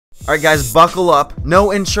Alright guys, buckle up.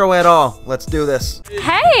 No intro at all. Let's do this.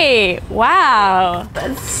 Hey! Wow.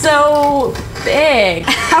 That's so big.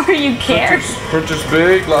 How are you carrying? Printer's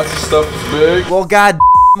big, lots of stuff is big. Well, god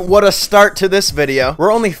what a start to this video.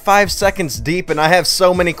 We're only 5 seconds deep and I have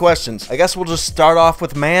so many questions. I guess we'll just start off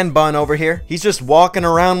with Man Bun over here. He's just walking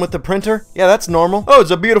around with the printer. Yeah, that's normal. Oh, it's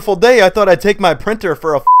a beautiful day. I thought I'd take my printer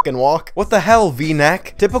for a fucking walk. What the hell,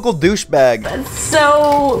 V-neck? Typical douchebag. That's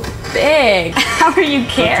so big. How are you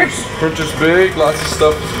carrying? Printer's big, lots of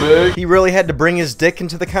stuff is big. He really had to bring his dick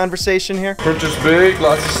into the conversation here. Printer's big,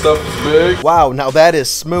 lots of stuff is big. Wow, now that is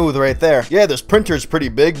smooth right there. Yeah, this printer's pretty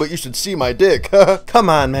big, but you should see my dick. Come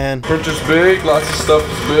on, man. Printer's big, lots of stuff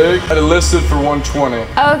is big. I had it listed for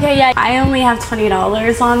 $120. Okay, yeah, I only have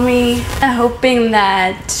 $20 on me. I'm hoping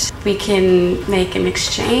that we can make an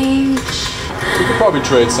exchange. We could probably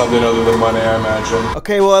trade something other than money, I imagine.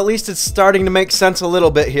 Okay, well at least it's starting to make sense a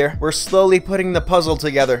little bit here. We're slowly putting the puzzle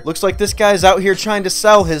together. Looks like this guy's out here trying to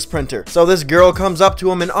sell his printer. So this girl comes up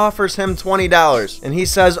to him and offers him $20. And he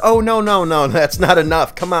says, oh no, that's not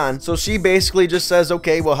enough, come on. So she basically just says,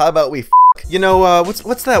 okay, well how about we you know,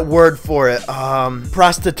 what's that word for it?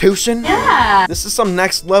 Prostitution? Yeah. This is some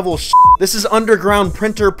next level shit. This is underground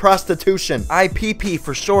printer prostitution. IPP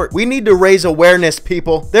for short. We need to raise awareness,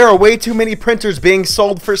 people. There are way too many printers being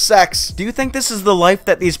sold for sex. Do you think this is the life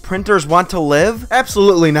that these printers want to live?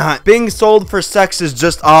 Absolutely not. Being sold for sex is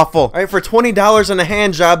just awful. Alright, for $20 and a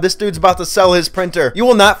hand job, this dude's about to sell his printer. You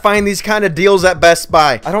will not find these kind of deals at Best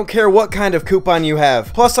Buy. I don't care what kind of coupon you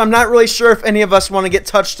have. Plus, I'm not really sure if any of us want to get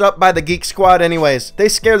touched up by the Geek Squad anyways. They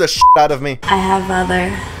scare the shit out of me. I have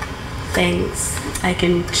other things I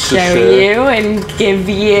can show you and give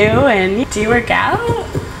you. And do you work out?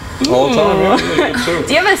 All the time, yeah. Too.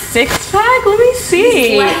 Do you have a six-pack? Let me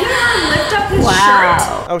see. Lift up his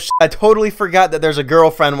Wow. Oh shit, I totally forgot that there's a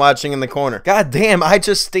girlfriend watching in the corner. God damn,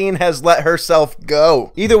 Justine has let herself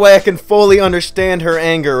go. Either way, I can fully understand her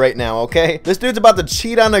anger right now, okay? This dude's about to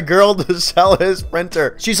cheat on a girl to sell his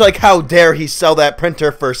printer. She's like, how dare he sell that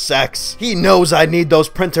printer for sex? He knows I need those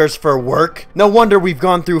printers for work. No wonder we've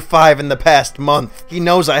gone through 5 in the past month. He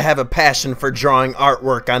knows I have a passion for drawing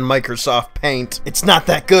artwork on Microsoft Paint. It's not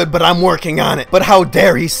that good, but I'm working on it. But how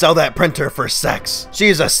dare he sell that printer for sex?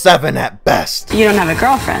 She's a 7 at best. You don't have a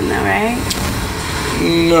girlfriend though, right?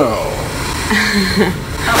 No.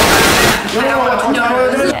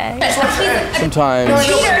 Sometimes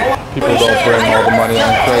people don't bring all the money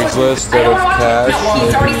on Craigslist out of cash.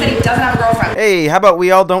 He's already said he doesn't have a girlfriend. Hey, how about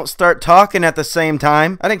we all don't start talking at the same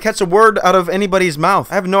time? I didn't catch a word out of anybody's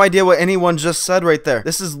mouth. I have no idea what anyone just said right there.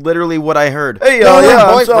 This is literally what I heard. Hey,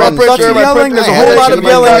 I'm sorry, yelling. There's a whole lot of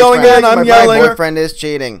yelling going on. I'm yelling. My boyfriend is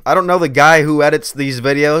cheating. I don't know the guy who edits these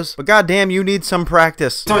videos, but goddamn, you need some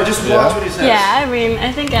practice. So just watch what he says. Yeah, I mean,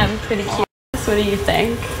 I think I'm pretty cute. What do you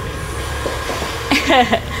think?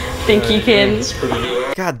 Think you can?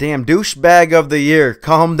 Goddamn douchebag of the year.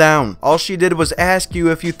 Calm down. All she did was ask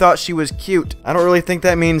you if you thought she was cute. I don't really think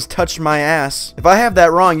that means touch my ass. If I have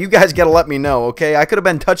that wrong, you guys gotta let me know, okay? I could have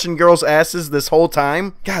been touching girls' asses this whole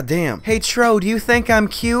time. Goddamn. Hey Tro, do you think I'm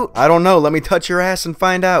cute? I don't know. Let me touch your ass and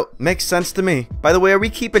find out. Makes sense to me. By the way, are we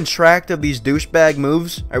keeping track of these douchebag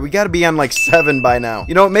moves? Alright, we gotta be on like 7 by now.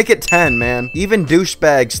 You know, make it 10, man. Even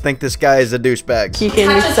douchebags think this guy is a douchebag. You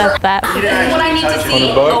can accept that. This is what I need to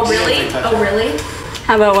see. Oh really? Oh really?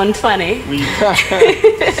 How about 120?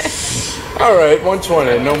 All right,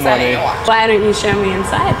 120, no money. Why don't you show me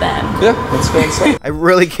inside then? Yeah, let's go inside. I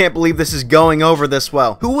really can't believe this is going over this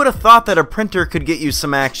well. Who would have thought that a printer could get you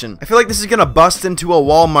some action? I feel like this is gonna bust into a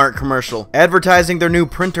Walmart commercial, advertising their new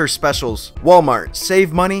printer specials. Walmart,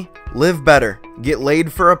 save money, live better. Get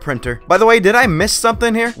laid for a printer. By the way, did I miss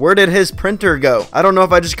something here? Where did his printer go? I don't know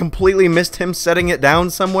if I just completely missed him setting it down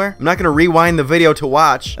somewhere. I'm not gonna rewind the video to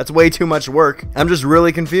watch. That's way too much work. I'm just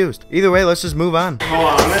really confused. Either way, let's just move on. Hold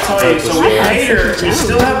on, I'm gonna tell you. So later, we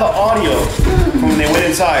still have the audio from when they went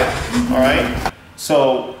inside. All right.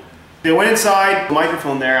 So they went inside, the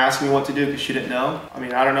microphone there, asking me what to do because she didn't know. I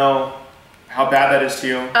mean, I don't know how bad that is to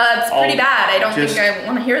you. It's pretty bad. I don't think I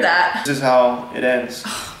want to hear that. This is how it ends,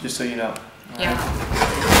 just so you know. Yeah.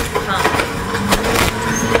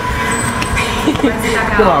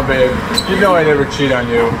 Come on, babe. You know I never cheat on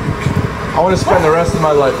you. I want to spend the rest of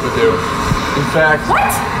my life with you. In fact,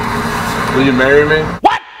 will you marry me?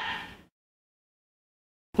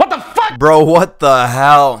 Bro, what the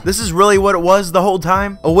hell? This is really what it was the whole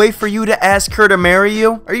time? A way for you to ask her to marry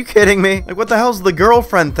you? Are you kidding me? Like, what the hell's the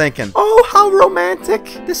girlfriend thinking? Oh, how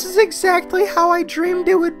romantic. This is exactly how I dreamed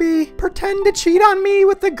it would be. Pretend to cheat on me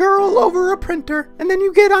with the girl over a printer, and then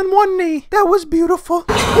you get on one knee. That was beautiful.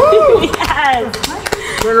 Yes.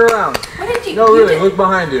 Turn around. What did you? No, you really, did- look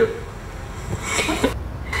behind you.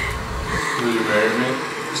 Will you marry me?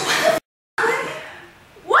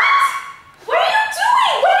 What? What are you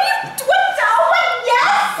doing? What are you? What? Oh my,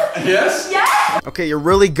 yes. Yes? Yes. Okay, you're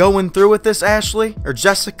really going through with this, Ashley? Or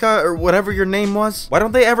Jessica, or whatever your name was? Why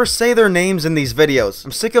don't they ever say their names in these videos?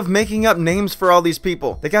 I'm sick of making up names for all these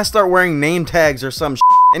people. They gotta start wearing name tags or some shit.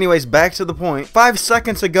 Anyways, back to the point. 5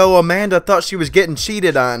 seconds ago, Amanda thought she was getting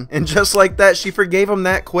cheated on. And just like that, she forgave him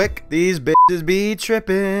that quick. These bitches be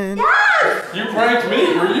tripping. You pranked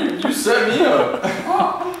me, or you set me up.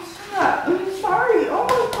 Oh, stop. I'm sorry. Oh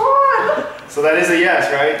my god. So that is a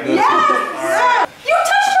yes, right? Yes. You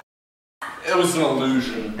touched. It was an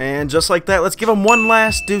illusion. And just like that, let's give him one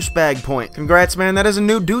last douchebag point. Congrats, man. That is a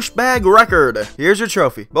new douchebag record. Here's your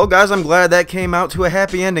trophy. Well, guys, I'm glad that came out to a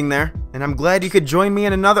happy ending there. And I'm glad you could join me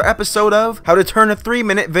in another episode of How to Turn a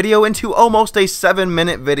 3-minute video into almost a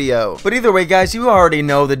 7-minute video. But either way, guys, you already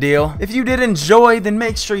know the deal. If you did enjoy, then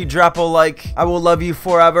make sure you drop a like. I will love you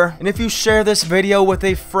forever. And if you share this video with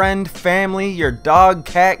a friend, family, your dog,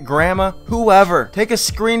 cat, grandma, whoever, take a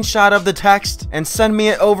screenshot of the text and send me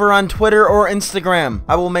it over on Twitter or Instagram.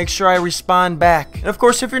 I will make sure I respond back. And of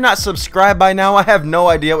course, if you're not subscribed by now, I have no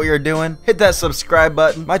idea what you're doing. Hit that subscribe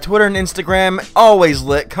button. My Twitter and Instagram always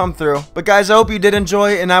lit. Come through. But guys, I hope you did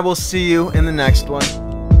enjoy, and I will see you in the next one.